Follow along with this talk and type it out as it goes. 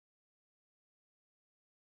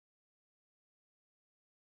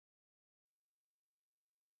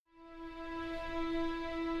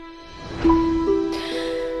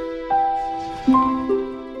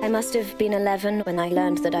must have been 11 when I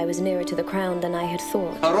learned that I was nearer to the crown than I had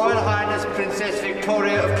thought. Her Royal Highness Princess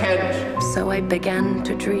Victoria of Kent. So I began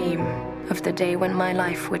to dream of the day when my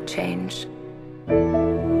life would change.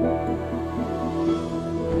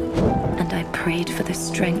 And I prayed for the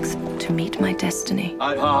strength to meet my destiny.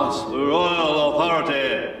 I pass the royal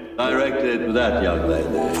authority directed to that young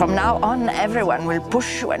lady. From now on, everyone will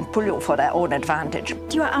push you and pull you for their own advantage.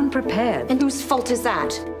 You are unprepared. And whose fault is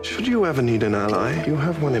that? Should you ever need an ally, you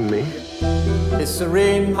have one in me. His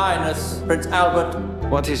Serene Highness Prince Albert.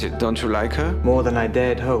 What is it? Don't you like her? More than I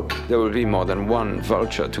dared hope. There will be more than one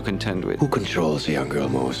vulture to contend with. Who controls the young girl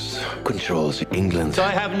most? Who controls England?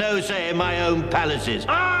 I have no say in my own palaces.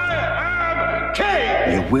 I am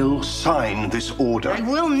king! You will sign this order. I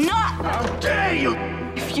will not! How dare you!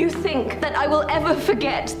 If you think that I will ever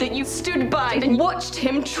forget that you stood by and watched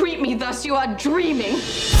him treat me thus, you are dreaming.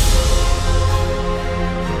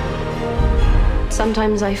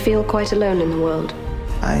 Sometimes I feel quite alone in the world.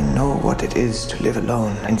 I know what it is to live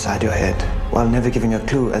alone inside your head, while never giving a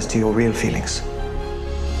clue as to your real feelings.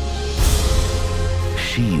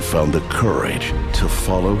 She found the courage to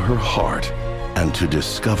follow her heart and to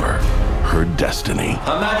discover her destiny.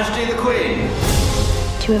 Her Majesty the Queen.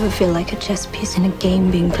 Do you ever feel like a chess piece in a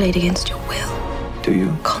game being played against your will? Do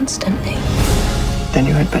you? Constantly. Then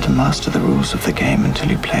you had better master the rules of the game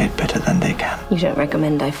until you play it better than they can. You don't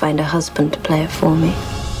recommend I find a husband to play it for me?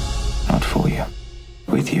 Not for you.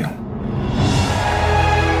 With you.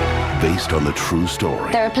 Based on the true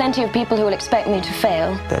story There are plenty of people who will expect me to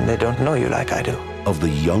fail. Then they don't know you like I do. of the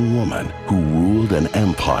young woman who ruled an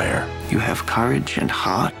empire. You have courage and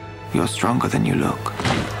heart. You're stronger than you look.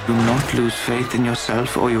 Do not lose faith in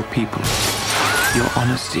yourself or your people. Your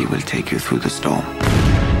honesty will take you through the storm.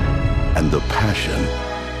 And the passion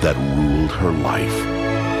that ruled her life.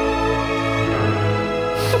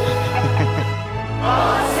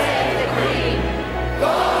 God save the Queen!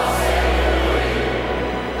 God save the Queen!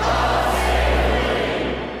 God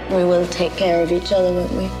save the Queen! We will take care of each other,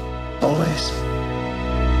 won't we? Always.